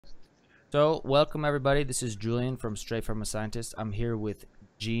So, welcome everybody. This is Julian from Straight From a Scientist. I'm here with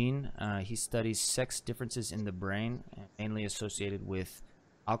Jean. He studies sex differences in the brain, mainly associated with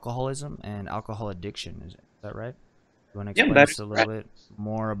alcoholism and alcohol addiction. Is that right? You want to Yeah, explain that us is a little correct. bit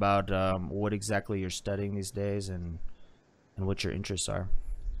more about what exactly you're studying these days and what your interests are?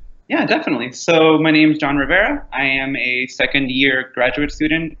 Yeah, definitely. So my name is Jean Rivera. I am a second year graduate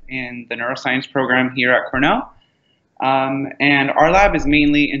student in the Neuroscience Program here at Cornell. And our lab is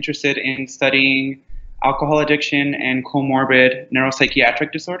mainly interested in studying alcohol addiction and comorbid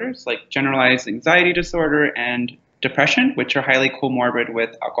neuropsychiatric disorders like generalized anxiety disorder and depression, which are highly comorbid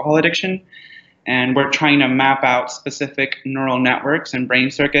with alcohol addiction. And we're trying to map out specific neural networks and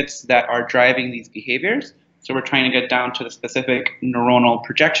brain circuits that are driving these behaviors. So we're trying to get down to the specific neuronal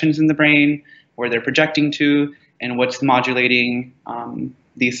projections in the brain, where they're projecting to, and what's modulating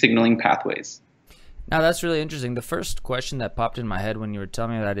these signaling pathways. Now, that's really interesting. The first question that popped in my head when you were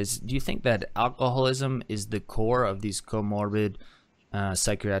telling me that is, do you think that alcoholism is the core of these comorbid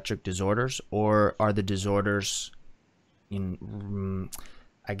psychiatric disorders, or are the disorders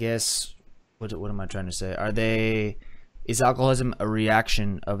I guess, what am I trying to say? Is alcoholism a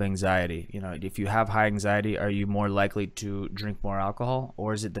reaction of anxiety? You know, if you have high anxiety, are you more likely to drink more alcohol,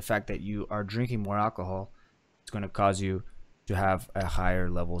 or is it the fact that you are drinking more alcohol it's going to cause you to have a higher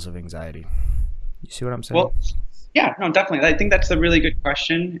levels of anxiety? You see what I'm saying? Well, yeah, no, definitely. I think that's a really good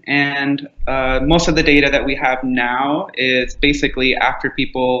question. And most of the data that we have now is basically after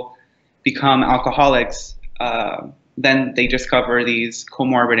people become alcoholics, then they discover these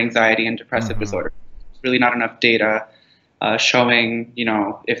comorbid anxiety and depressive Mm-hmm. disorders. There's really not enough data showing,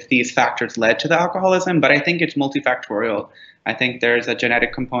 if these factors led to the alcoholism, but I think it's multifactorial. I think there's a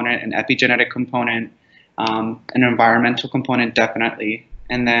genetic component, an epigenetic component, an environmental component, definitely.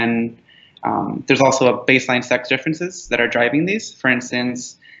 And then there's also a baseline sex differences that are driving these. For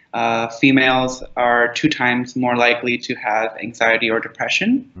instance, females are 2 times more likely to have anxiety or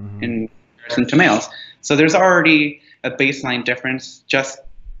depression Mm-hmm. in comparison to males. So there's already a baseline difference just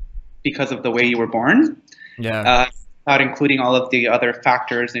because of the way you were born, Yeah. uh, without including all of the other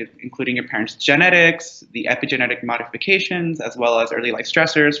factors, including your parents' genetics, the epigenetic modifications, as well as early life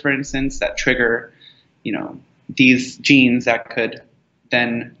stressors, for instance, that trigger, these genes that could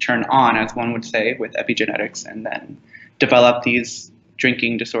then turn on, as one would say, with epigenetics, and then develop these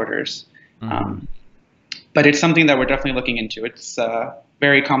drinking disorders. Mm-hmm. Um, but it's something that we're definitely looking into. It's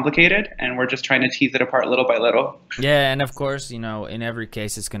very complicated, and we're just trying to tease it apart little by little. Yeah, and of course, you know, in every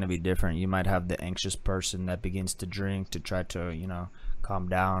case it's going to be different. You might have the anxious person that begins to drink to try to, calm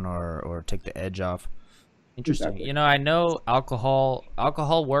down or take the edge off. Interesting. Exactly. I know alcohol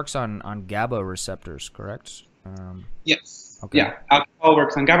works on GABA receptors, correct? Yes. Okay. Yeah. Alcohol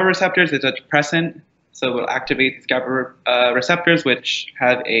works on GABA receptors. It's a depressant, so it will activate these GABA receptors, which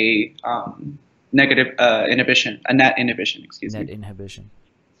have a negative inhibition, a net inhibition, excuse Net me. inhibition.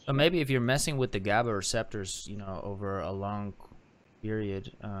 So maybe if you're messing with the GABA receptors, over a long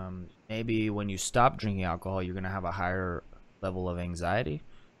period, maybe when you stop drinking alcohol, you're going to have a higher level of anxiety.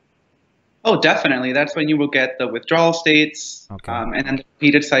 Oh, definitely. That's when you will get the withdrawal states, Okay. and then the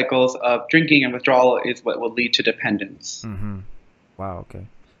repeated cycles of drinking and withdrawal is what will lead to dependence. Mm-hmm. Wow, okay.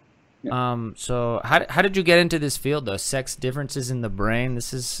 Yeah. So how did you get into this field though? Sex differences in the brain.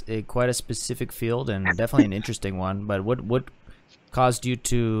 This is quite a specific field and definitely an interesting one. But what caused you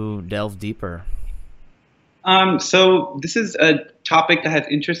to delve deeper? So this is a topic that has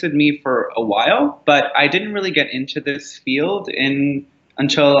interested me for a while, but I didn't really get into this field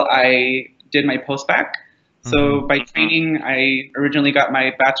until I did my postbac. Mm-hmm. So by training, I originally got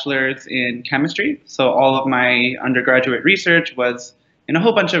my bachelor's in chemistry. So all of my undergraduate research was in a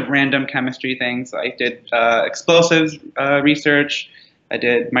whole bunch of random chemistry things. I did explosives research, I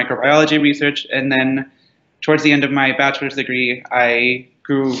did microbiology research, and then towards the end of my bachelor's degree, I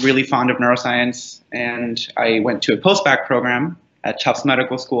grew really fond of neuroscience, and I went to a postbac program at Tufts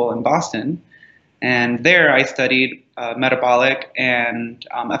Medical School in Boston. And there I studied metabolic and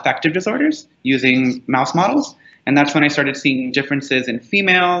affective disorders using mouse models. And that's when I started seeing differences in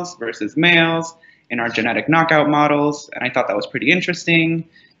females versus males in our genetic knockout models. And I thought that was pretty interesting.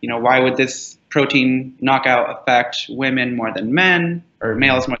 Why would this protein knockout affect women more than men, or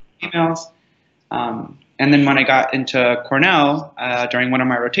males more than females? And then when I got into Cornell, during one of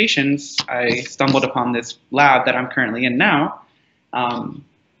my rotations, I stumbled upon this lab that I'm currently in now.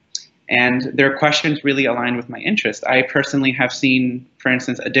 And their questions really aligned with my interest. I personally have seen, for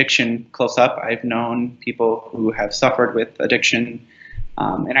instance, addiction close up. I've known people who have suffered with addiction,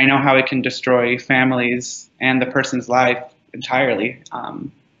 and I know how it can destroy families and the person's life entirely.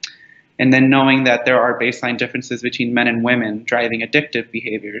 And then knowing that there are baseline differences between men and women driving addictive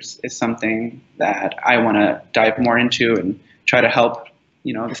behaviors is something that I want to dive more into and try to help,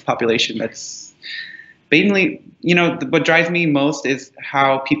 this population that's mainly, what drives me most is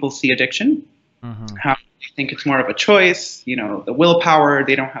how people see addiction, how they think it's more of a choice, the willpower,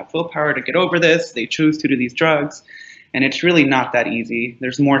 they don't have willpower to get over this, they choose to do these drugs. And it's really not that easy.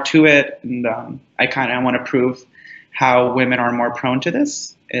 There's more to it. And I want to prove how women are more prone to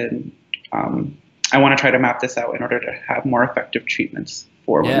this. And I want to try to map this out in order to have more effective treatments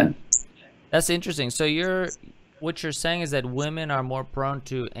for women. That's interesting. So what you're saying is that women are more prone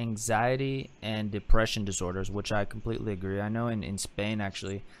to anxiety and depression disorders, which I completely agree. I know in Spain,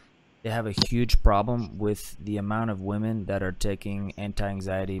 actually, they have a huge problem with the amount of women that are taking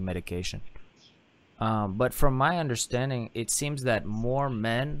anti-anxiety medication. But from my understanding, it seems that more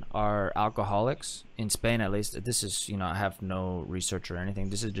men are alcoholics in Spain, at least. This is, I have no research or anything.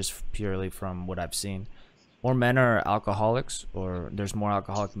 This is just purely from what I've seen. More men are alcoholics, or there's more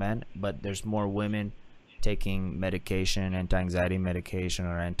alcoholic men, but there's more women taking medication, anti-anxiety medication,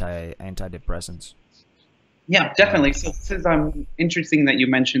 or antidepressants. Yeah, definitely. So this is interesting that you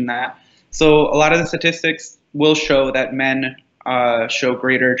mentioned that. So a lot of the statistics will show that men show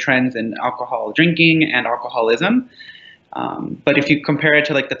greater trends in alcohol drinking and alcoholism. But if you compare it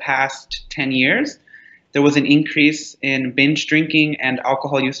to like the past 10 years, there was an increase in binge drinking and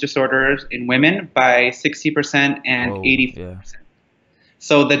alcohol use disorders in women by 60% and 80%. Yeah.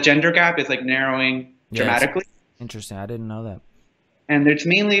 So the gender gap is like narrowing dramatically. Interesting. I didn't know that. And it's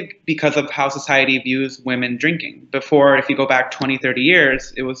mainly because of how society views women drinking. Before, if you go back 20, 30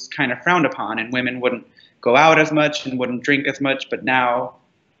 years, it was kind of frowned upon and women wouldn't go out as much and wouldn't drink as much, but now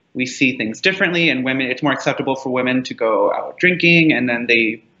we see things differently, and it's more acceptable for women to go out drinking, and then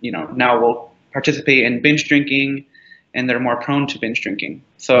they, now will participate in binge drinking, and they're more prone to binge drinking.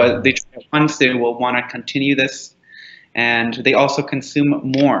 So once they will want to continue this, and they also consume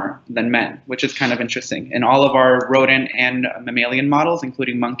more than men, which is kind of interesting. In all of our rodent and mammalian models,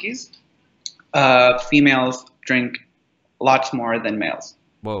 including monkeys, females drink lots more than males.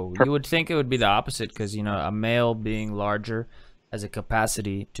 Whoa, you would think it would be the opposite because, a male being larger has a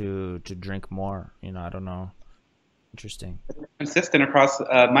capacity to drink more. I don't know. Interesting. Consistent across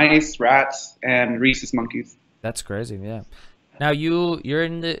mice, rats, and rhesus monkeys. That's crazy, yeah. Now, you're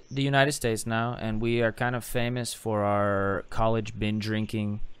in the United States now, and we are kind of famous for our college binge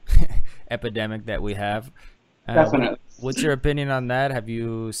drinking epidemic that we have. Definitely. What's your opinion on that? Have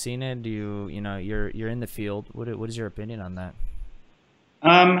you seen it? Do you're in the field. What is your opinion on that?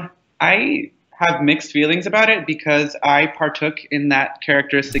 I have mixed feelings about it because I partook in that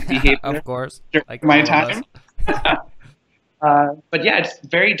characteristic behavior. Of course. Like my time. But yeah, it's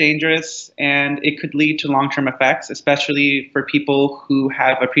very dangerous and it could lead to long-term effects, especially for people who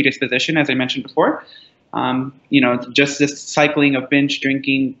have a predisposition, as I mentioned before. Just this cycling of binge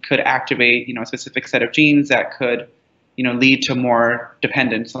drinking could activate, a specific set of genes that could, lead to more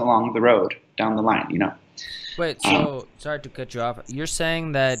dependence along the road down the line, Wait, so sorry to cut you off. You're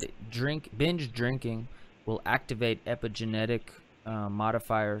saying that binge drinking will activate epigenetic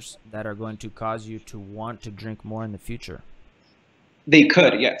modifiers that are going to cause you to want to drink more in the future? They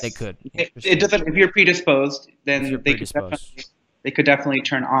could, yes. They could. It doesn't. If you're predisposed, then they could definitely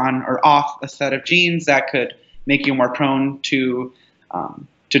turn on or off a set of genes that could make you more prone to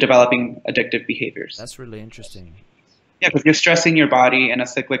developing addictive behaviors. That's really interesting. Yeah, because you're stressing your body in a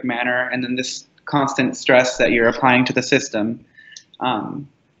cyclic manner, and then this constant stress that you're applying to the system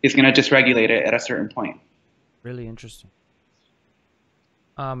is going to dysregulate it at a certain point. Really interesting.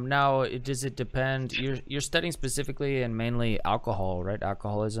 Now, does it depend? You're studying specifically and mainly alcohol, right?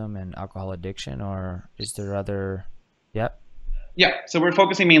 Alcoholism and alcohol addiction, or is there other? Yep. Yeah, so we're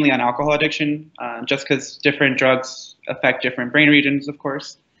focusing mainly on alcohol addiction, just because different drugs affect different brain regions, of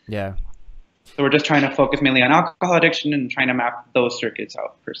course. Yeah. So we're just trying to focus mainly on alcohol addiction and trying to map those circuits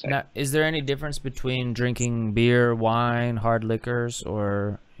out per se. Now, is there any difference between drinking beer, wine, hard liquors,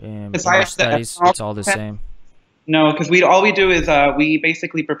 or in our studies, it's all the same? No, because all we do is we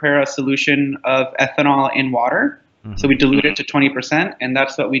basically prepare a solution of ethanol in water. Mm-hmm. So we dilute it to 20%, and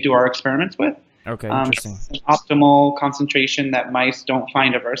that's what we do our experiments with. Okay, interesting. Optimal concentration that mice don't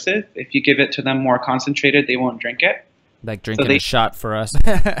find aversive. If you give it to them more concentrated, they won't drink it. Like drinking a shot for us.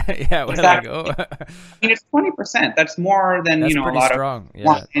 Yeah, we're exactly. Like, oh. I mean, it's 20%. That's more than that's a lot strong. of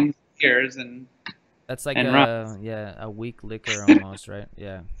wine beers and. That's like a weak liquor almost, right?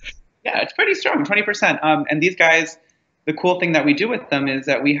 Yeah. Yeah, it's pretty strong, 20%. And these guys, the cool thing that we do with them is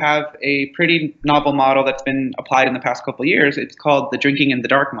that we have a pretty novel model that's been applied in the past couple of years. It's called the drinking in the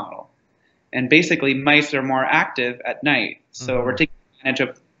dark model. And basically, mice are more active at night. So we're taking advantage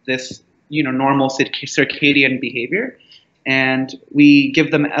of this normal circadian behavior. And we give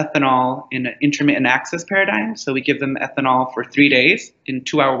them ethanol in an intermittent access paradigm. So we give them ethanol for 3 days in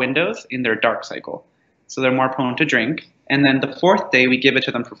 2-hour windows in their dark cycle. So they're more prone to drink. And then the 4th day, we give it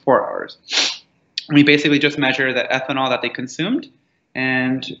to them for 4 hours. And we basically just measure the ethanol that they consumed.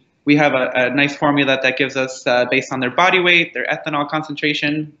 And we have a nice formula that gives us, based on their body weight, their ethanol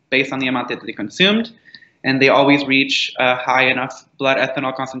concentration, based on the amount that they consumed. And they always reach high enough blood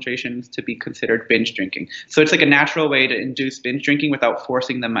ethanol concentrations to be considered binge drinking. So it's like a natural way to induce binge drinking without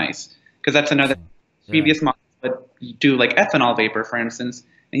forcing the mice. Because that's another previous model would do like ethanol vapor, for instance,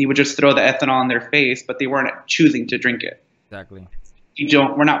 and you would just throw the ethanol in their face, but they weren't choosing to drink it. Exactly.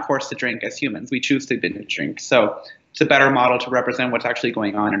 We're not forced to drink as humans. We choose to binge drink. So it's a better model to represent what's actually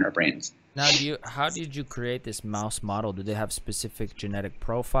going on in our brains. Now, how did you create this mouse model? Do they have specific genetic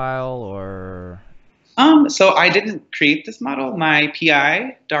profile or? So I didn't create this model. My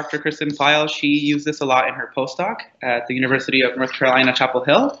PI, Dr. Kristen Pleil, she used this a lot in her postdoc at the University of North Carolina, Chapel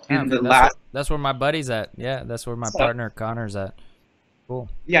Hill. That's where my buddy's at. Yeah, that's where my partner Connor's at. Cool.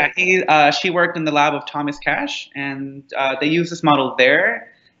 Yeah, she worked in the lab of Thomas Cash, and they used this model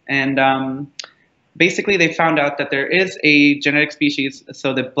there. And basically, they found out that there is a genetic species.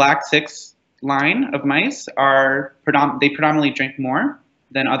 So the black 6 line of mice they predominantly drink more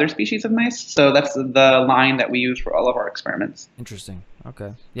than other species of mice. So that's the line that we use for all of our experiments. Interesting.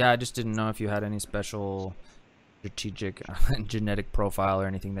 Okay. Yeah, I just didn't know if you had any special strategic genetic profile or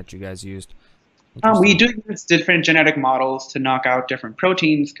anything that you guys used. We do use different genetic models to knock out different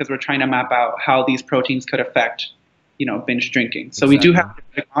proteins because we're trying to map out how these proteins could affect, binge drinking. So we do have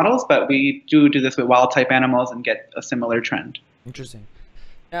genetic models, but we do this with wild type animals and get a similar trend. Interesting.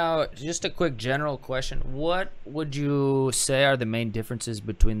 Now, just a quick general question. What would you say are the main differences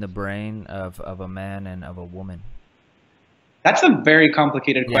between the brain of a man and of a woman? That's a very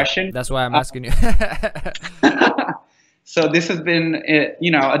complicated question. That's why I'm asking you. So this has been,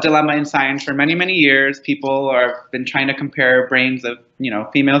 a dilemma in science for many, many years. People have been trying to compare brains of,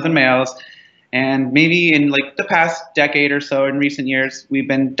 females and males. And maybe in like the past decade or so in recent years, we've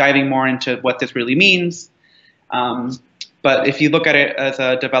been diving more into what this really means. But if you look at it as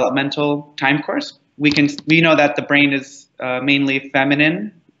a developmental time course, we know that the brain is mainly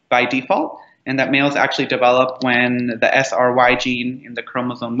feminine by default, and that males actually develop when the SRY gene in the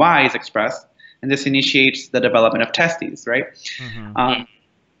chromosome Y is expressed, and this initiates the development of testes, right? Mm-hmm.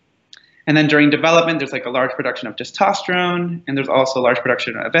 And then during development, there's like a large production of testosterone, and there's also a large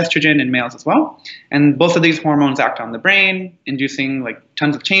production of estrogen in males as well. And both of these hormones act on the brain, inducing like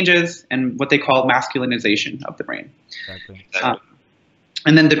tons of changes and what they call masculinization of the brain. Exactly.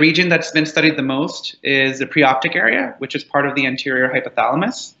 And then the region that's been studied the most is the preoptic area, which is part of the anterior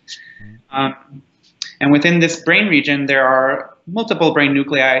hypothalamus. Mm-hmm. And within this brain region, there are multiple brain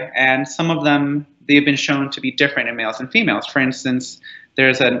nuclei, and some of them, they've been shown to be different in males and females. For instance,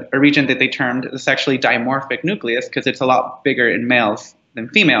 there's a region that they termed the sexually dimorphic nucleus because it's a lot bigger in males than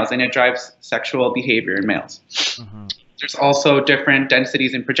females, and it drives sexual behavior in males. Mm-hmm. There's also different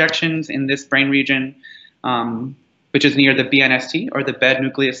densities and projections in this brain region, which is near the BNST, or the bed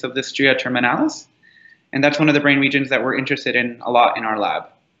nucleus of the stria terminalis. And that's one of the brain regions that we're interested in a lot in our lab.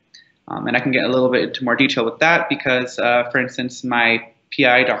 And I can get a little bit into more detail with that because, for instance, my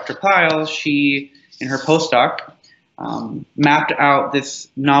PI, Dr. Pleil, she, in her postdoc, mapped out this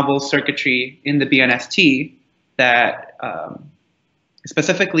novel circuitry in the BNST that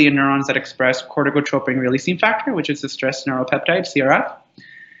specifically in neurons that express corticotropin releasing factor, which is the stress neuropeptide,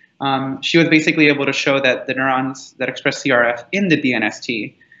 CRF. She was basically able to show that the neurons that express CRF in the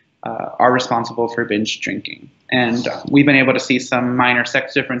BNST are responsible for binge drinking. And we've been able to see some minor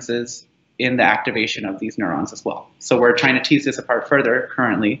sex differences in the activation of these neurons as well. So we're trying to tease this apart further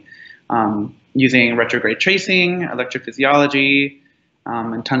currently using retrograde tracing, electrophysiology,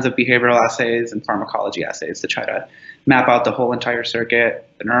 and tons of behavioral assays and pharmacology assays to try to map out the whole entire circuit,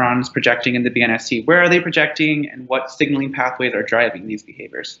 the neurons projecting in the BNST, where are they projecting, and what signaling pathways are driving these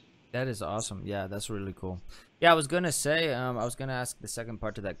behaviors. That is awesome. Yeah, that's really cool. Yeah, I was going to say, I was going to ask the second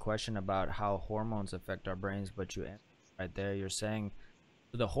part to that question about how hormones affect our brains, but you answered right there. You're saying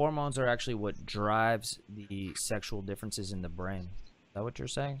the hormones are actually what drives the sexual differences in the brain. Is that what you're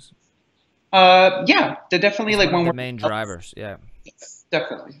saying? Yeah, they're definitely like one of the main drivers. Yeah, yes,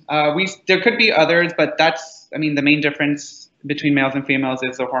 definitely. There could be others, but that's, I mean, the main difference between males and females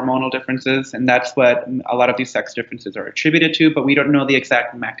is the hormonal differences, and that's what a lot of these sex differences are attributed to, but we don't know the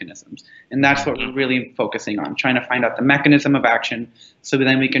exact mechanisms. And that's what we're really focusing on, trying to find out the mechanism of action so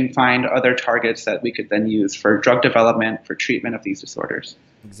then we can find other targets that we could then use for drug development, for treatment of these disorders.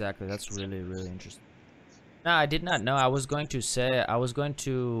 Exactly. That's really, really interesting. No, I did not know. I was going to say, I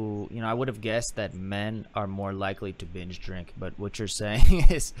would have guessed that men are more likely to binge drink, but what you're saying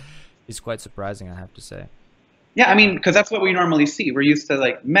is quite surprising, I have to say. Yeah, I mean, because that's what we normally see. We're used to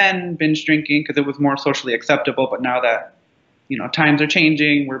like men binge drinking because it was more socially acceptable, but now that times are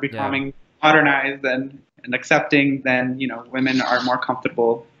changing, we're Yeah, becoming modernized and accepting. Then women are more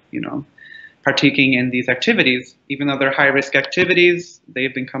comfortable, partaking in these activities, even though they're high risk activities.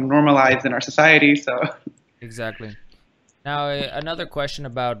 They've become normalized in our society. So exactly. Now, another question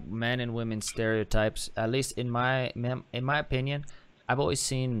about men and women stereotypes. At least in my opinion, I've always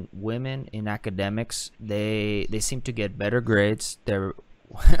seen women in academics. They seem to get better grades. They're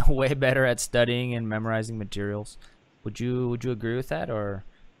way better at studying and memorizing materials. Would you agree with that, or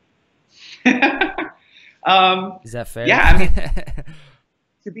is that fair? yeah, I mean,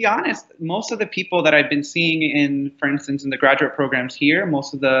 to be honest, most of the people that I've been seeing in, for instance, in the graduate programs here,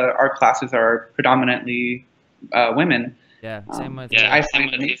 most of the art classes are predominantly women. Yeah, same with Which I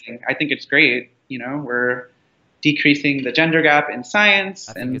find amazing. I think it's great. We're decreasing the gender gap in science,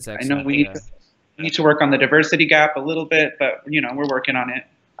 I think and it's I know excellent. we Yeah. need to work on the diversity gap a little bit, but we're working on it.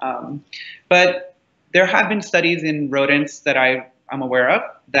 But there have been studies in rodents that I'm aware of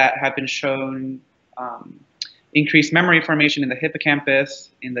that have been shown increased memory formation in the hippocampus,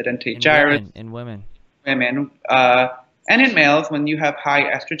 in the dentate gyrus, In women. women, and in males when you have high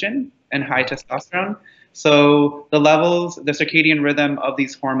estrogen and high testosterone. So the levels, the circadian rhythm of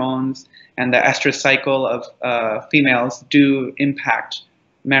these hormones and the estrous cycle of females do impact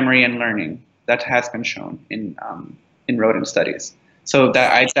memory and learning. That has been shown in rodent studies. So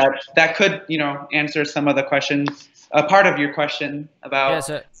that could answer some of the questions. Part of your question Yeah, about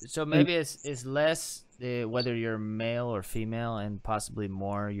so maybe it's less whether you're male or female, and possibly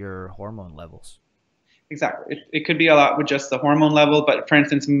more your hormone levels. exactly. It could be a lot with just the hormone level, but for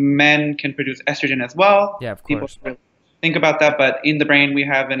instance, men can produce estrogen as well. Yeah, of People course. don't really think about that, but in the brain we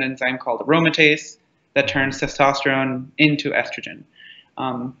have an enzyme called aromatase that turns testosterone into estrogen.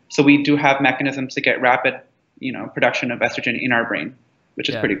 So we do have mechanisms to get rapid, production of estrogen in our brain, which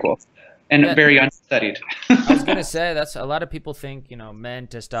is Yeah. pretty cool and Yeah. very unstudied. I was gonna say that's a lot of people think, men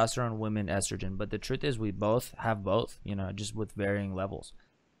testosterone, women estrogen, but the truth is we both have both, just with varying levels.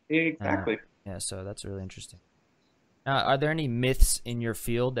 Exactly. Yeah, so that's really interesting. Are there any myths in your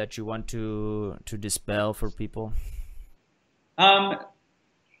field that you want to dispel for people? Um,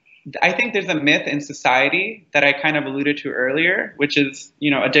 I think there's a myth in society that I kind of alluded to earlier, which is,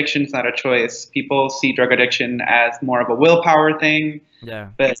 addiction's not a choice. People see drug addiction as more of a willpower thing, Yeah,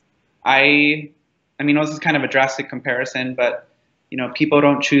 but I mean, this is kind of a drastic comparison, but people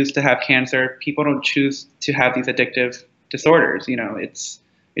don't choose to have cancer. People don't choose to have these addictive disorders.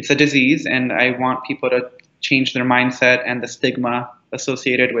 It's a disease, and I want people to change their mindset and the stigma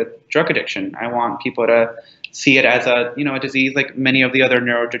associated with drug addiction. I want people to see it as a disease like many of the other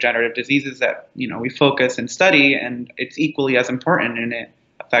neurodegenerative diseases that we focus and study, and it's equally as important, and it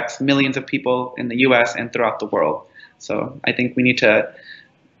affects millions of people in the U.S. and throughout the world. So I think we need to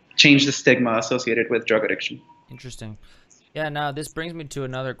change the stigma associated with drug addiction. interesting. Yeah, now this brings me to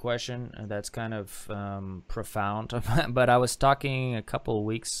another question that's kind of profound, but I was talking a couple of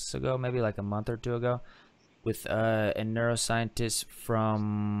weeks ago, maybe like a month or two ago, with a neuroscientist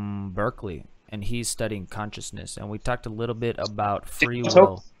from Berkeley, and he's studying consciousness, and we talked a little bit about free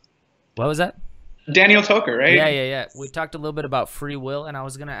will. What was that? Daniel Toker, right? Yeah. We talked a little bit about free will, and I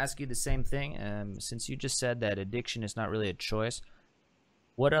was gonna ask you the same thing. Since you just said that addiction is not really a choice,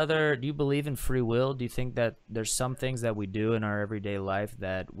 do you believe in free will? Do you think that there's some things that we do in our everyday life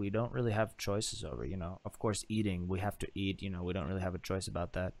that we don't really have choices over? Of course, eating, we have to eat. We don't really have a choice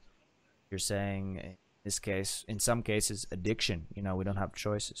about that. You're saying in this case, in some cases, addiction. We don't have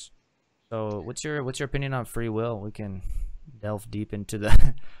choices. So, what's your opinion on free will? We can delve deep into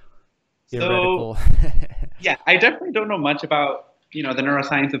the theoretical. Yeah, I definitely don't know much about the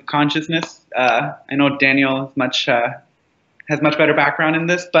neuroscience of consciousness. I know Daniel has much better background in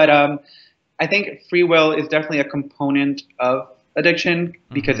this, but I think free will is definitely a component of addiction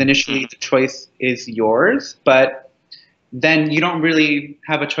because initially the choice is yours, but then you don't really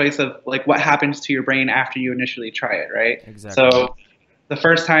have a choice of like what happens to your brain after you initially try it, right? Exactly. So the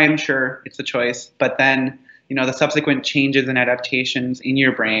first time, sure, it's a choice, but then the subsequent changes and adaptations in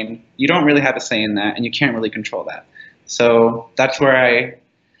your brain, you don't really have a say in that, and you can't really control that. So that's where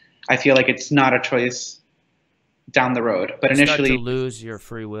I feel like it's not a choice down the road, but you initially start to lose your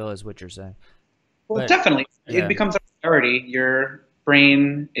free will, is what you're saying. well, definitely, yeah. It becomes a priority. Your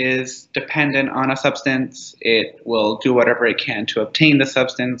brain is dependent on a substance. It will do whatever it can to obtain the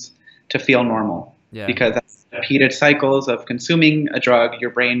substance to feel normal. Yeah. Because that's repeated cycles of consuming a drug, your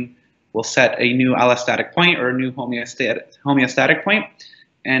brain will set a new allostatic point or a new homeostatic point,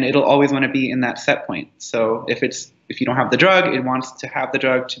 and it'll always want to be in that set point. So if you don't have the drug, it wants to have the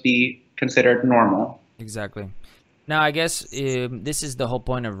drug to be considered normal. Exactly. Now, I guess this is the whole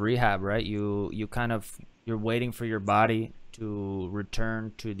point of rehab, right? You're waiting for your body to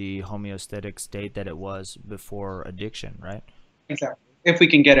return to the homeostatic state that it was before addiction, right? Exactly. If we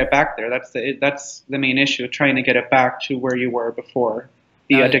can get it back there, that's the main issue, trying to get it back to where you were before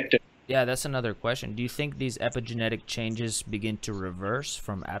the addicted. Yeah, that's another question. Do you think these epigenetic changes begin to reverse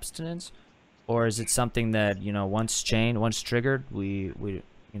from abstinence, or is it something that, you know, once triggered, I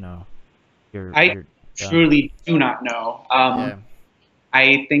truly do not know.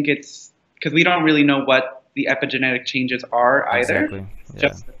 I think it's because we don't really know what the epigenetic changes are either. Exactly. Yeah.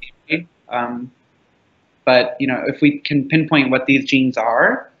 Just the theory. But you know, if we can pinpoint what these genes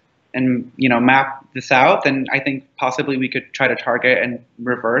are and, you know, map this out, then I think possibly we could try to target and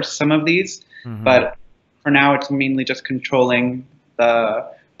reverse some of these. But for now, it's mainly just controlling the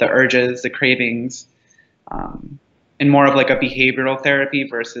urges, the cravings, and more of like a behavioral therapy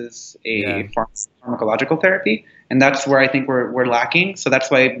versus a pharmacological therapy. And that's where I think we're lacking. So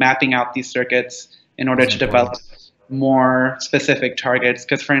that's why mapping out these circuits in order to develop more specific targets,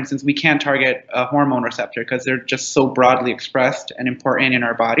 because for instance, we can't target a hormone receptor because they're just so broadly expressed and important in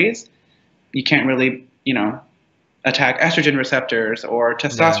our bodies. You can't really, you know, attack estrogen receptors or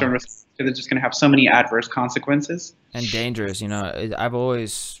testosterone receptors because it's just going to have so many adverse consequences. And dangerous, you know. I've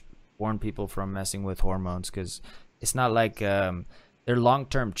always warned people from messing with hormones because it's not like they're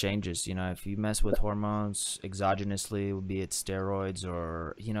long-term changes. You know, if you mess with hormones exogenously, be it steroids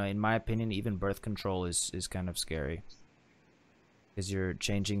or, you know, in my opinion, even birth control is kind of scary because you're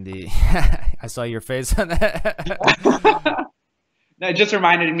changing the. I saw your face on that. No, it just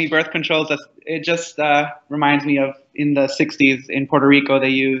reminded me, birth control. It just reminds me of in the 60s in Puerto Rico, they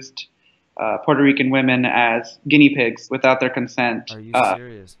used Puerto Rican women as guinea pigs without their consent. Are you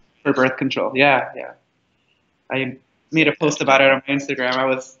serious? For birth control. Yeah. I made a post about it on my Instagram. I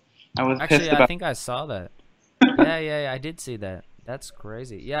was actually pissed about. I think I saw that. yeah, I did see that. That's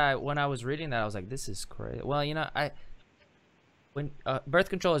crazy. Yeah, when I was reading that, I was like, this is crazy. Well, you know, when birth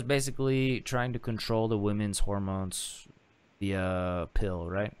control is basically trying to control the women's hormones via pill,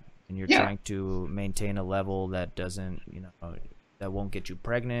 right? And you're trying to maintain a level that doesn't, you know, that won't get you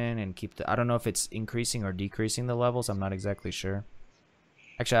pregnant and keep the. I don't know if it's increasing or decreasing the levels. I'm not exactly sure.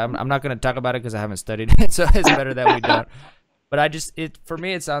 Actually, I'm not going to talk about it because I haven't studied it, so it's better that we don't. But for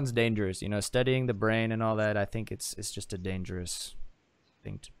me, it sounds dangerous. You know, studying the brain and all that, I think it's just a dangerous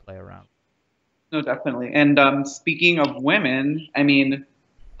thing to play around. No, definitely. And speaking of women, I mean,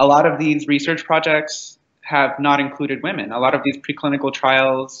 a lot of these research projects have not included women. A lot of these preclinical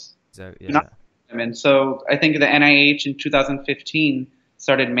trials, not women. So I think the NIH in 2015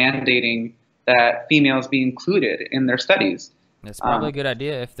 started mandating that females be included in their studies. That's probably a good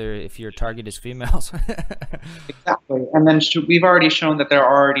idea if your target is females. Exactly. And then we've already shown that there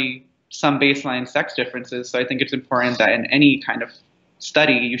are already some baseline sex differences. So I think it's important that in any kind of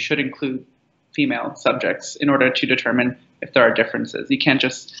study, you should include female subjects in order to determine if there are differences. You can't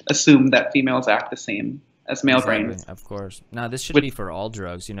just assume that females act the same as male brains. Of course. Now, this should be for all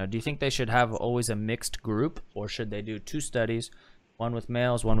drugs. You know, do you think they should have always a mixed group, or should they do 2 studies, one with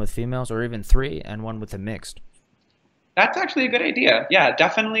males, one with females, or even 3 and one with a mixed? That's actually a good idea. Yeah,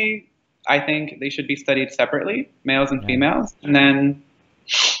 definitely. I think they should be studied separately, males and females. And then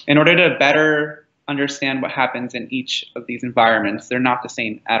in order to better understand what happens in each of these environments, they're not the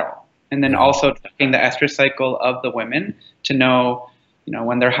same at all. And then also checking the estrous cycle of the women to know, you know,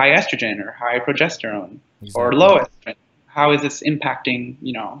 when they're high estrogen or high progesterone or low estrogen. How is this impacting,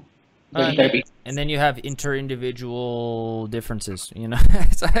 you know, and then you have inter-individual differences, you know.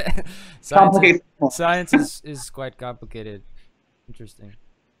 Science is quite complicated. Interesting.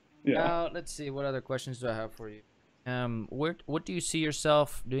 Yeah. Now, let's see, what other questions do I have for you? What do you see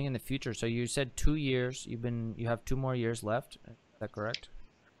yourself doing in the future? So you said 2 years. You have 2 more years left. Is that correct?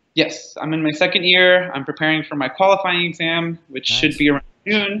 Yes, I'm in my 2nd year. I'm preparing for my qualifying exam, which should be around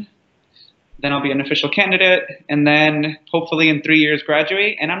June. Then I'll be an official candidate, and then hopefully in 3 years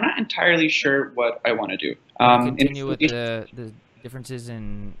graduate. And I'm not entirely sure what I want to do. Continue with the differences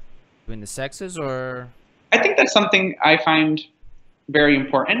between the sexes, or? I think that's something I find very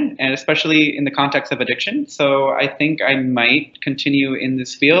important, and especially in the context of addiction. So I think I might continue in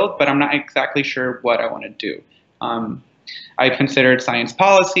this field, but I'm not exactly sure what I want to do. I've considered science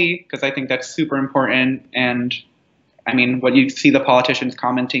policy because I think that's super important. And I mean, what you see the politicians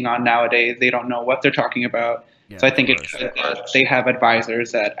commenting on nowadays, they don't know what they're talking about. Yeah, so I think it's good that they have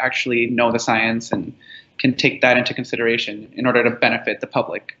advisors that actually know the science and can take that into consideration in order to benefit the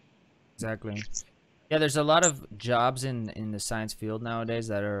public. Exactly. Yeah, there's a lot of jobs in the science field nowadays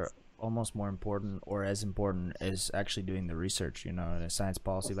that are almost more important or as important as actually doing the research, you know, the science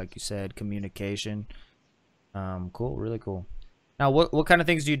policy, like you said, communication. Cool, really cool. Now, what kind of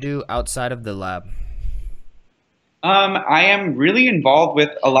things do you do outside of the lab? I am really involved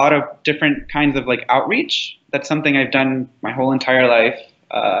with a lot of different kinds of like outreach. That's something I've done my whole entire life.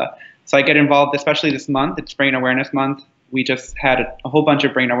 So I get involved, especially this month. It's Brain Awareness Month. We just had a whole bunch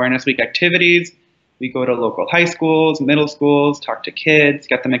of Brain Awareness Week activities. We go to local high schools, middle schools, talk to kids,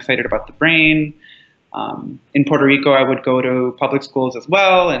 get them excited about the brain. In Puerto Rico, I would go to public schools as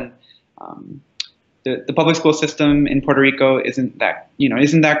well, and the public school system in Puerto Rico isn't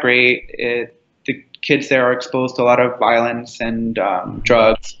that great. The kids there are exposed to a lot of violence and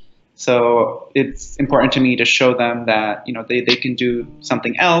drugs. So it's important to me to show them that, you know, they can do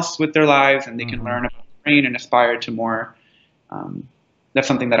something else with their lives, and they can learn about the brain and aspire to more. That's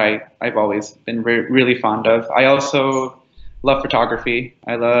something that I've always been really fond of. I also love photography.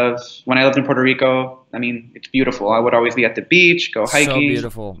 When I lived in Puerto Rico, I mean, it's beautiful. I would always be at the beach, go hiking. So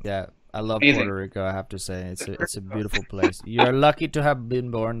beautiful. Yeah, I love Amazing. Puerto Rico, I have to say. It's a beautiful place. You're lucky to have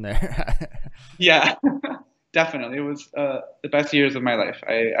been born there. Yeah, definitely. It was the best years of my life.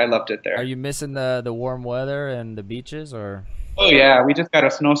 I loved it there. Are you missing the warm weather and the beaches, or? Oh yeah, we just got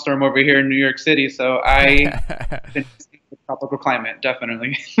a snowstorm over here in New York City, so I been missing the tropical climate,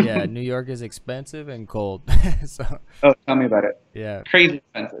 definitely. Yeah, New York is expensive and cold. So Oh, tell me about it. yeah. Crazy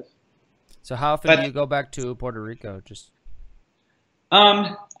expensive. So how often do you go back to Puerto Rico? Just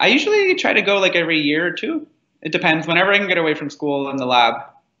I usually try to go like every year or two. It depends. Whenever I can get away from school and the lab,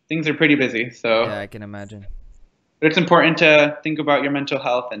 things are pretty busy. So yeah, I can imagine. but it's important to think about your mental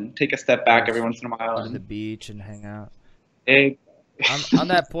health and take a step back every once in a while. Go to the beach and hang out. It, On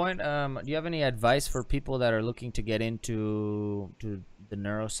that point, do you have any advice for people that are looking to get into the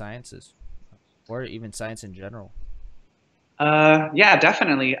neurosciences, or even science in general? yeah,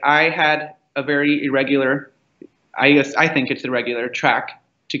 definitely. I had a very irregular, I think it's irregular track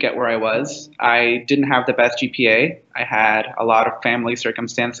to get where I was. I didn't have the best GPA. I had a lot of family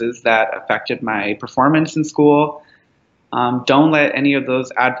circumstances that affected my performance in school. Don't let any of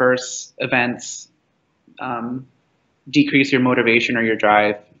those adverse events decrease your motivation or your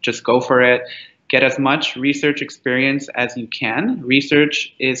drive. Just go for it. Get as much research experience as you can.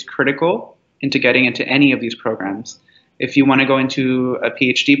 Research is critical into getting into any of these programs. If you want to go into a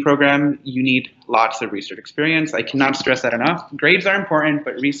PhD program, you need lots of research experience. I cannot stress that enough. Grades are important,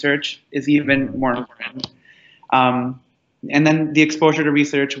 but research is even more important. And then the exposure to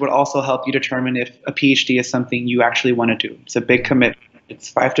research would also help you determine if a PhD is something you actually want to do. It's a big commitment. It's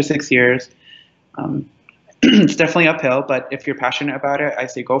 5 to 6 years. It's definitely uphill, but if you're passionate about it, I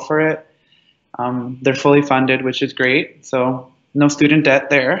say go for it. They're fully funded, which is great. So no student debt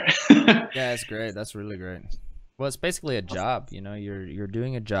there. Yeah, that's great. That's really great. Well, it's basically a job. You know, you're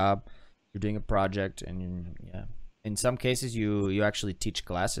doing a job, you're doing a project, and yeah. In some cases, you actually teach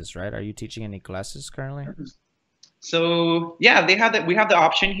classes, right? Are you teaching any classes currently? So yeah, we have the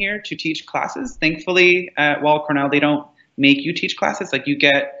option here to teach classes. Thankfully, at Weill Cornell, they don't make you teach classes. Like you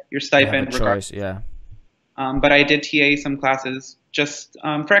get your stipend. You have a choice, yeah. But I did TA some classes just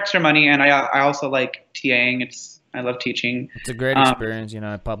for extra money, and I also like TAing. I love teaching. It's a great experience, you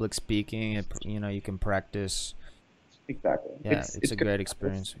know, public speaking. You know, you can practice. Exactly. Yeah, it's a great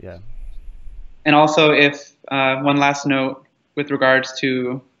experience. Yeah. And also, if one last note with regards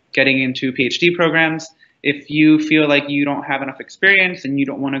to getting into PhD programs, if you feel like you don't have enough experience and you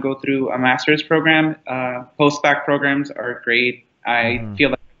don't want to go through a master's program, post-bac programs are great. I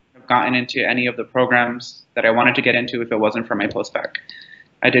feel like I've gotten into any of the programs that I wanted to get into if it wasn't for my post-bac.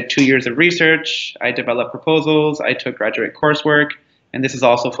 I did 2 years of research. I developed proposals. I took graduate coursework, and this is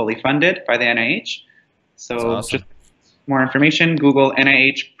also fully funded by the NIH. So awesome. Just more information, Google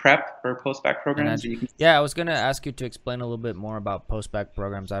NIH-PREP for post-bac programs. Yeah, I was going to ask you to explain a little bit more about post-bac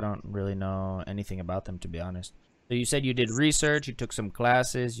programs. I don't really know anything about them, to be honest. So you said you did research, you took some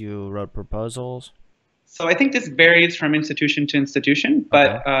classes, you wrote proposals. So I think this varies from institution to institution,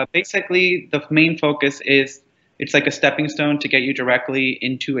 but basically the main focus is it's like a stepping stone to get you directly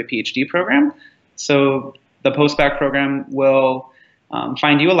into a PhD program. So the post-bac program will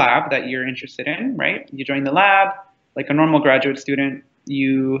find you a lab that you're interested in, right? You join the lab. Like a normal graduate student,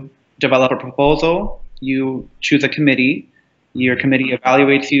 you develop a proposal, you choose a committee, your committee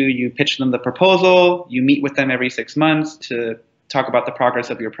evaluates you, you pitch them the proposal, you meet with them every 6 months to talk about the progress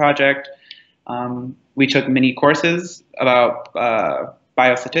of your project. We took mini courses about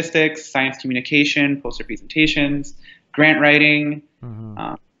biostatistics, science communication, poster presentations, grant writing,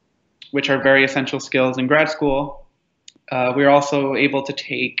 which are very essential skills in grad school. we were also able to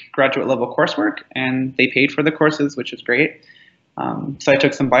take graduate level coursework, and they paid for the courses, which is great. So I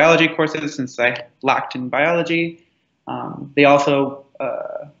took some biology courses since I lacked in biology. They also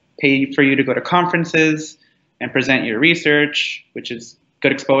pay for you to go to conferences and present your research, which is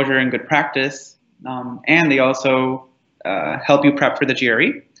good exposure and good practice. And they also help you prep for the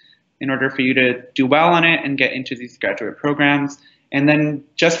GRE in order for you to do well on it and get into these graduate programs. And then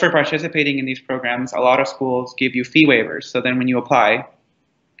just for participating in these programs, a lot of schools give you fee waivers. So then when you apply,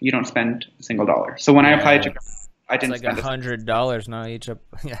 you don't spend a single dollar. So when I applied to, I didn't spend $100 now each.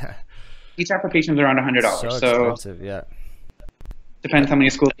 Yeah. Each application is around $100. So expensive, yeah. Depends how many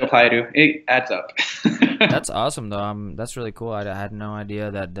schools you apply to. It adds up. That's awesome, though. That's really cool. I had no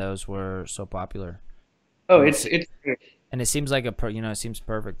idea that those were so popular. Oh, it's and it seems like it seems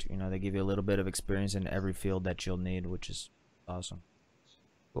perfect. They give you a little bit of experience in every field that you'll need, which is awesome.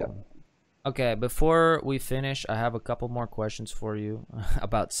 Cool. Yep. Okay, before we finish, I have a couple more questions for you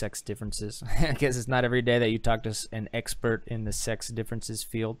about sex differences. I guess it's not every day that you talk to an expert in the sex differences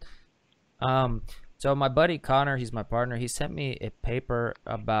field. So my buddy Connor, he's my partner, he sent me a paper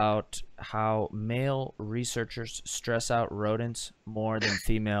about how male researchers stress out rodents more than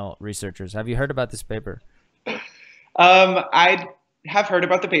female researchers. Have you heard about this paper? I have heard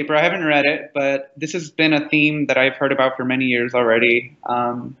about the paper. I haven't read it, but this has been a theme that I've heard about for many years already.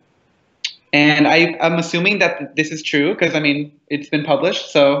 And I'm assuming that this is true because, I mean, it's been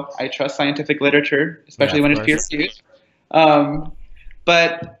published, so I trust scientific literature, especially when it's peer-reviewed.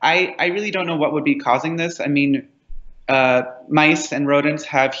 But I really don't know what would be causing this. I mean, mice and rodents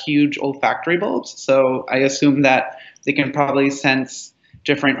have huge olfactory bulbs, so I assume that they can probably sense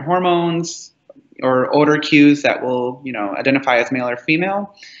different hormones or odor cues that will, identify as male or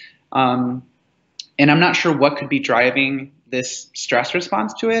female. And I'm not sure what could be driving this stress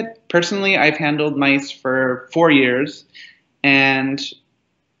response to it. Personally, I've handled mice for 4 years, and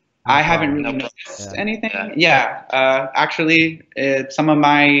I haven't really noticed anything. Yeah, actually, some of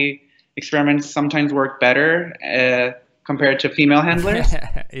my experiments sometimes work better compared to female handlers.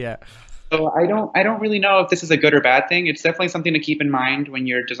 Yeah. So I don't really know if this is a good or bad thing. It's definitely something to keep in mind when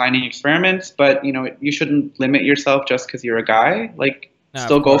you're designing experiments. But you shouldn't limit yourself just because you're a guy. Like,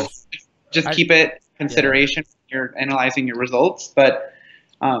 still go. Just keep it consideration when you're analyzing your results. But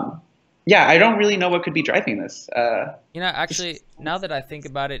yeah, I don't really know what could be driving this. Actually, now that I think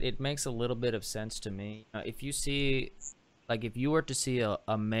about it, it makes a little bit of sense to me. If you see, like, if you were to see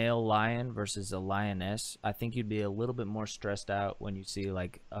a male lion versus a lioness, I think you'd be a little bit more stressed out when you see,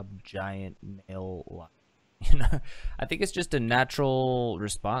 like, a giant male lion. I think it's just a natural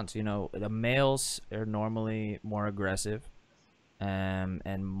response. The males are normally more aggressive,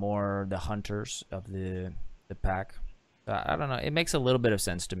 and more the hunters of the pack. I don't know. It makes a little bit of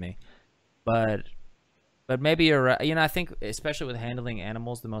sense to me. But maybe you're right. I think especially with handling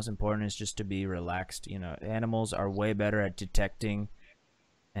animals, the most important is just to be relaxed. Animals are way better at detecting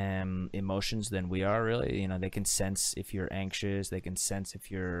emotions than we are, really. They can sense if you're anxious. They can sense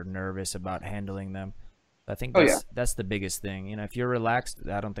if you're nervous about handling them. I think that's the biggest thing. If you're relaxed,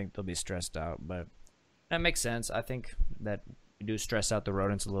 I don't think they'll be stressed out. But that makes sense. I think that we do stress out the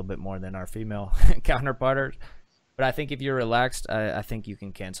rodents a little bit more than our female counterparts. But I think if you're relaxed, I think you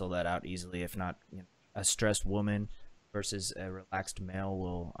can cancel that out easily. If not, a stressed woman versus a relaxed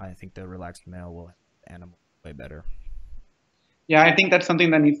male I think the relaxed male will handle animal way better. Yeah, I think that's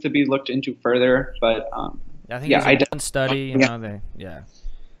something that needs to be looked into further. But I think it's a study,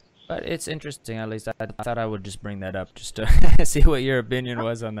 But it's interesting. At least I thought I would just bring that up just to see what your opinion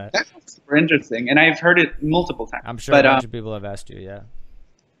was on that. That's super interesting, and I've heard it multiple times. I'm sure a bunch of people have asked you. Yeah.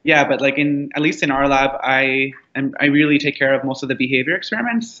 Yeah, but like at least in our lab, I really take care of most of the behavior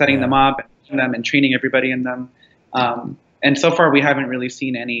experiments, setting them up, and training everybody in them. And so far, we haven't really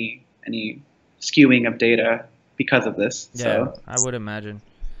seen any skewing of data because of this. Yeah, so I would imagine.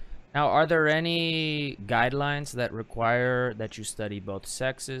 Now, are there any guidelines that require that you study both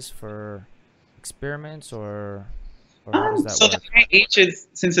sexes for experiments, or how does that so work? The NIH is,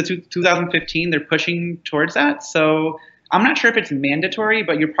 since the 2015, they're pushing towards that. So I'm not sure if it's mandatory,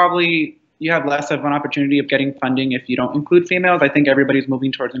 but you have less of an opportunity of getting funding if you don't include females. I think everybody's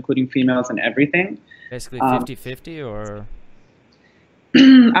moving towards including females in everything. Basically 50-50, or?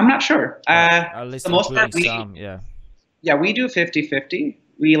 I'm not sure. At least the most part, yeah, we do 50-50.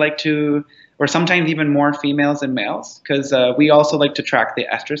 We like to, or sometimes even more females than males, because we also like to track the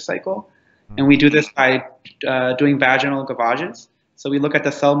estrus cycle. And we do this by doing vaginal gavages. So we look at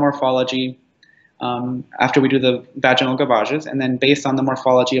the cell morphology after we do the vaginal gavages, and then based on the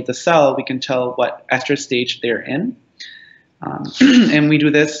morphology of the cell, we can tell what estrus stage they're in. And we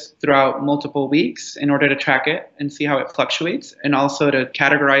do this throughout multiple weeks in order to track it and see how it fluctuates, and also to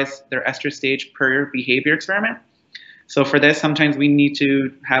categorize their ester stage per behavior experiment. So for this, sometimes we need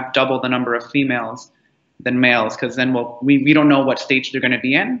to have double the number of females than males, because then we don't know what stage they're going to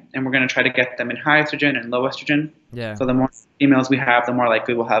be in, and we're going to try to get them in high estrogen and low estrogen. Yeah. So the more females we have, the more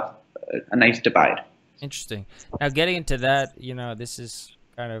likely we'll have a nice divide. Interesting. Now, getting into that, this is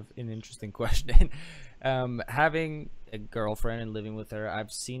kind of an interesting question. Having a girlfriend and living with her,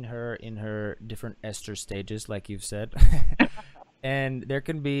 I've seen her in her different ester stages, like you've said, and there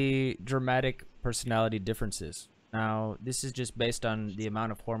can be dramatic personality differences. Now, this is just based on the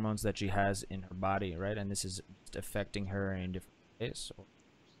amount of hormones that she has in her body, right? And this is affecting her in different ways.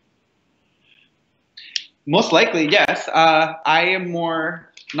 Most likely, yes. I am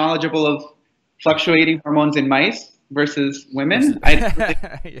more knowledgeable of fluctuating hormones in mice versus women.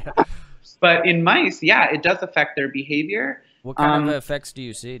 Yeah. But in mice, yeah, it does affect their behavior. What kind of effects do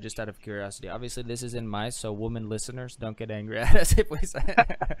you see, just out of curiosity? Obviously, this is in mice, so women listeners, don't get angry at us if we say.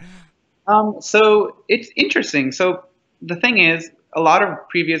 So it's interesting. So the thing is, a lot of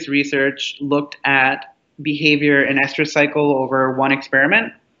previous research looked at behavior and estrous cycle over one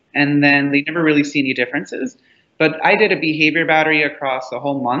experiment, and then they never really see any differences. But I did a behavior battery across a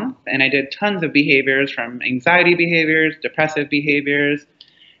whole month, and I did tons of behaviors, from anxiety behaviors, depressive behaviors.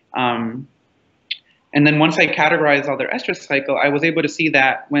 And then once I categorized all their estrous cycle, I was able to see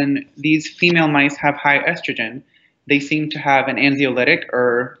that when these female mice have high estrogen, they seem to have an anxiolytic,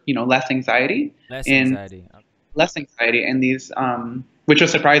 or less anxiety. Less anxiety. Less anxiety, and these, which was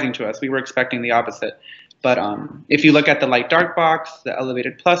surprising to us. We were expecting the opposite. But if you look at the light-dark box, the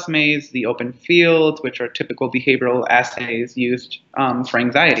elevated plus maze, the open field, which are typical behavioral assays used for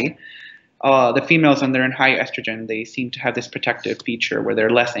anxiety, the females, when they're in high estrogen, they seem to have this protective feature where they're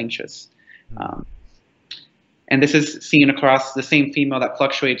less anxious. And this is seen across the same female that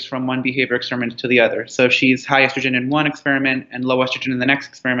fluctuates from one behavior experiment to the other. So if she's high estrogen in one experiment and low estrogen in the next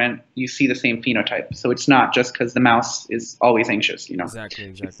experiment, you see the same phenotype. So it's not just because the mouse is always anxious,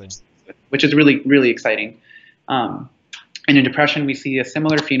 Exactly. Which is really, really exciting. And in depression, we see a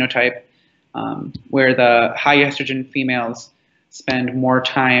similar phenotype, where the high estrogen females spend more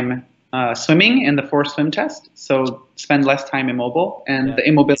time swimming in the forced swim test, so spend less time immobile, and the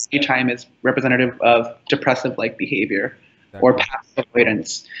immobility time is representative of depressive-like behavior or passive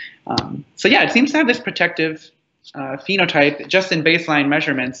avoidance. So yeah, it seems to have this protective phenotype just in baseline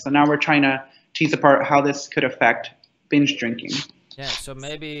measurements. So now we're trying to tease apart how this could affect binge drinking. Yeah, so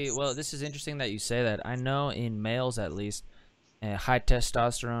maybe, well, this is interesting that you say that. I know in males, at least, high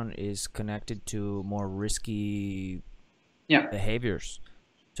testosterone is connected to more risky behaviors.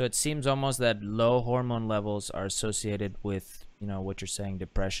 So it seems almost that low hormone levels are associated with, what you're saying,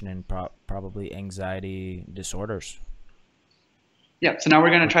 depression and probably anxiety disorders. Yeah, so now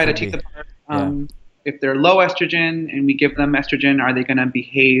we're going to try to tease apart if they're low estrogen and we give them estrogen, are they going to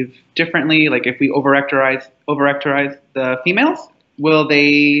behave differently? Like if we overactorize the females, will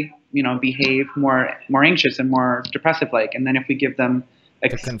they, behave more anxious and more depressive-like? And then if we give them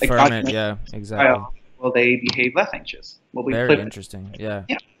confirm it, yeah, exactly. Will they behave less anxious? Will we Very interesting, yeah.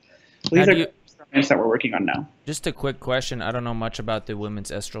 So these are experiments that we're working on now. Just a quick question. I don't know much about the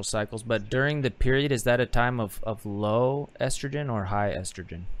women's estrous cycles, but during the period, is that a time of low estrogen or high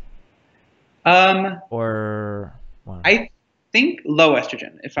estrogen? I think low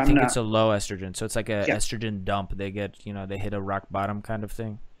estrogen. I think it's a low estrogen, so it's like a estrogen dump. They get, they hit a rock bottom kind of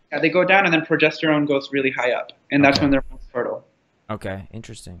thing. Yeah, they go down, and then progesterone goes really high up, and that's when they're most fertile. Okay,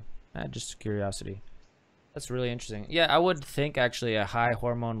 interesting. Just curiosity. That's really interesting. Yeah, I would think actually a high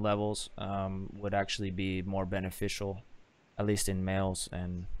hormone levels would actually be more beneficial, at least in males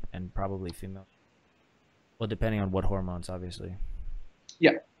and probably females. Well, depending on what hormones, obviously.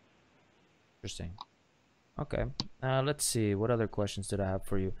 Yeah. Interesting. Okay. Let's see. What other questions did I have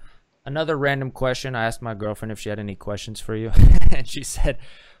for you? Another random question. I asked my girlfriend if she had any questions for you, and she said,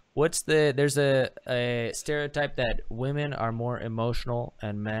 there's a stereotype that women are more emotional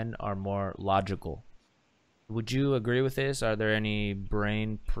and men are more logical. Would you agree with this? Are there any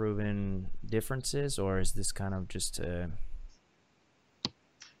brain-proven differences, or is this kind of just a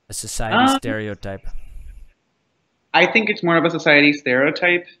society stereotype? I think it's more of a society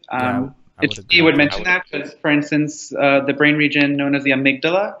stereotype. You would mention that because, for instance, the brain region known as the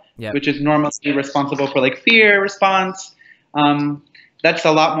amygdala, which is normally responsible for like fear response, that's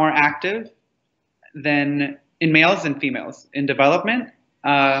a lot more active than in males and females in development,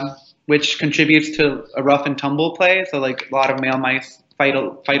 which contributes to a rough and tumble play. So like a lot of male mice fight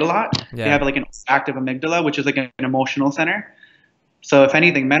a lot. They have like an active amygdala, which is like an emotional center. So if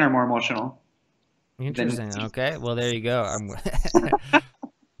anything, men are more emotional. Interesting. Okay. Well, there you go.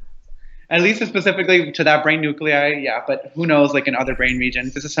 At least specifically to that brain nuclei, yeah. But who knows, like in other brain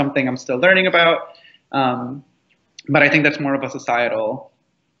regions, this is something I'm still learning about. But I think that's more of a societal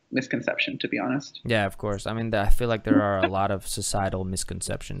misconception, to be honest. Yeah, of course. I mean, I feel like there are a lot of societal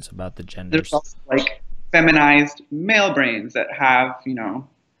misconceptions about the There's genders. also like feminized male brains that have,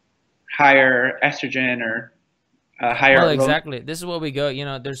 higher estrogen or Well, higher. exactly. This is what we go.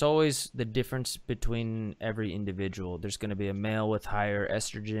 There's always the difference between every individual. There's going to be a male with higher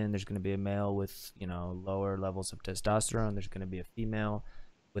estrogen. There's going to be a male with, lower levels of testosterone. There's going to be a female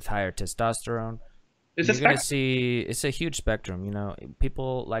with higher testosterone. There's a You're going to spectrum. see it's a huge spectrum.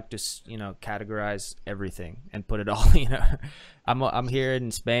 People like to, categorize everything and put it all, I'm here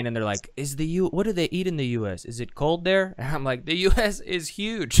in Spain and they're like, what do they eat in the US? Is it cold there? And I'm like, the US is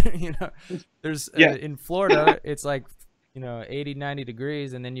huge. There's Yeah. in Florida, it's like, 80, 90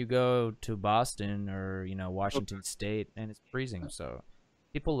 degrees. And then you go to Boston or, Washington State and it's freezing. So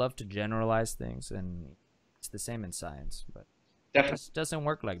people love to generalize things, and it's the same in science, but it Definitely. just doesn't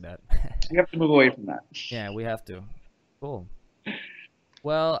work like that. We have to move away from that. Yeah, we have to. Cool.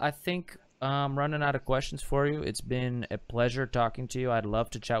 Well, I think I'm running out of questions for you. It's been a pleasure talking to you. I'd love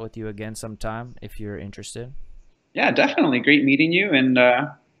to chat with you again sometime if you're interested. Yeah, definitely. Great meeting you, and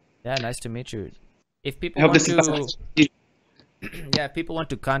Yeah, nice to meet you. If I people hope want this is. to, yeah, if people want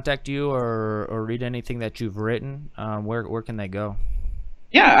to contact you or read anything that you've written, where can they go?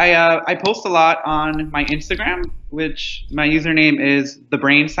 Yeah, I post a lot on my Instagram, which my username is the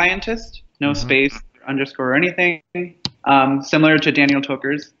Brain Scientist, no Mhm. space, underscore or anything. Similar to Daniel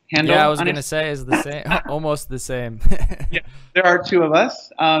Toker's handle. Yeah, I was on gonna Instagram. say it's the same, almost the same. Yeah, there are two of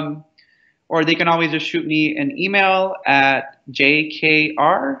us. Or they can always just shoot me an email at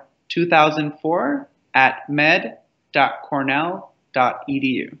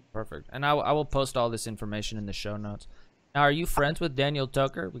jkr2004@med.cornell.edu. Perfect. And I will post all this information in the show notes. Now, are you friends with Daniel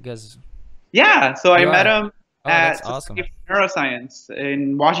Toker? Because Yeah, so I you met are. him Oh, that's at awesome. Society for Neuroscience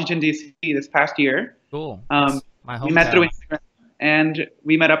in Washington, D.C. this past year. Cool. Um, That's my we met through hometown. Instagram, and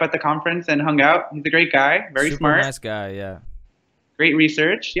we met up at the conference and hung out. He's a great guy, very Super smart, nice guy. Yeah. great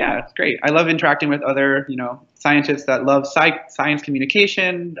research. Yeah, it's great. I love interacting with other, scientists that love science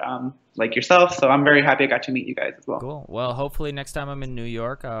communication, like yourself. So I'm very happy I got to meet you guys as well. Cool. Well, hopefully next time I'm in New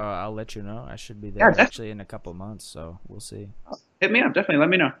York, I'll let you know. I should be Yeah, there definitely. actually in a couple months, so we'll see. Hit me up. Definitely let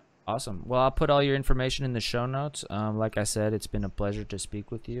me know. Awesome. Well, I'll put all your information in the show notes. Like I said, it's been a pleasure to speak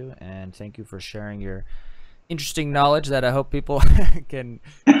with you, and thank you for sharing your interesting knowledge that I hope people can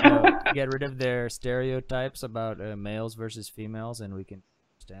get rid of their stereotypes about males versus females, and we can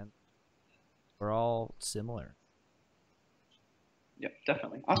understand we're all similar. Yeah,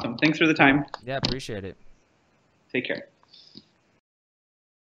 definitely. Awesome. Thanks for the time. Yeah, appreciate it. Take care.